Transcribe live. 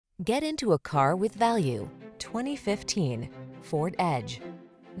Get into a car with value. 2015 Ford Edge.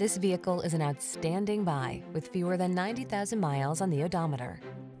 This vehicle is an outstanding buy with fewer than 90,000 miles on the odometer.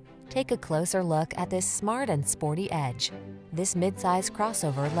 Take a closer look at this smart and sporty Edge. This midsize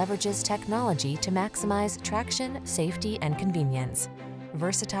crossover leverages technology to maximize traction, safety, and convenience.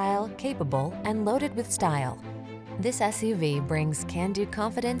 Versatile, capable, and loaded with style. This SUV brings can-do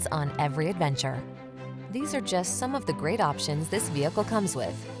confidence on every adventure. These are just some of the great options this vehicle comes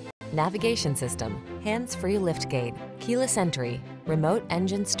with: navigation system, hands-free liftgate, keyless entry, remote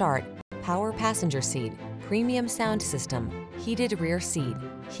engine start, power passenger seat, premium sound system, heated rear seat,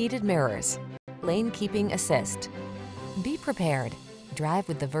 heated mirrors, lane keeping assist. Be prepared. Drive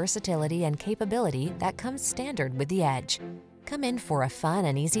with the versatility and capability that comes standard with the Edge. Come in for a fun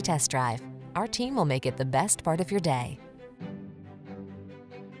and easy test drive. Our team will make it the best part of your day.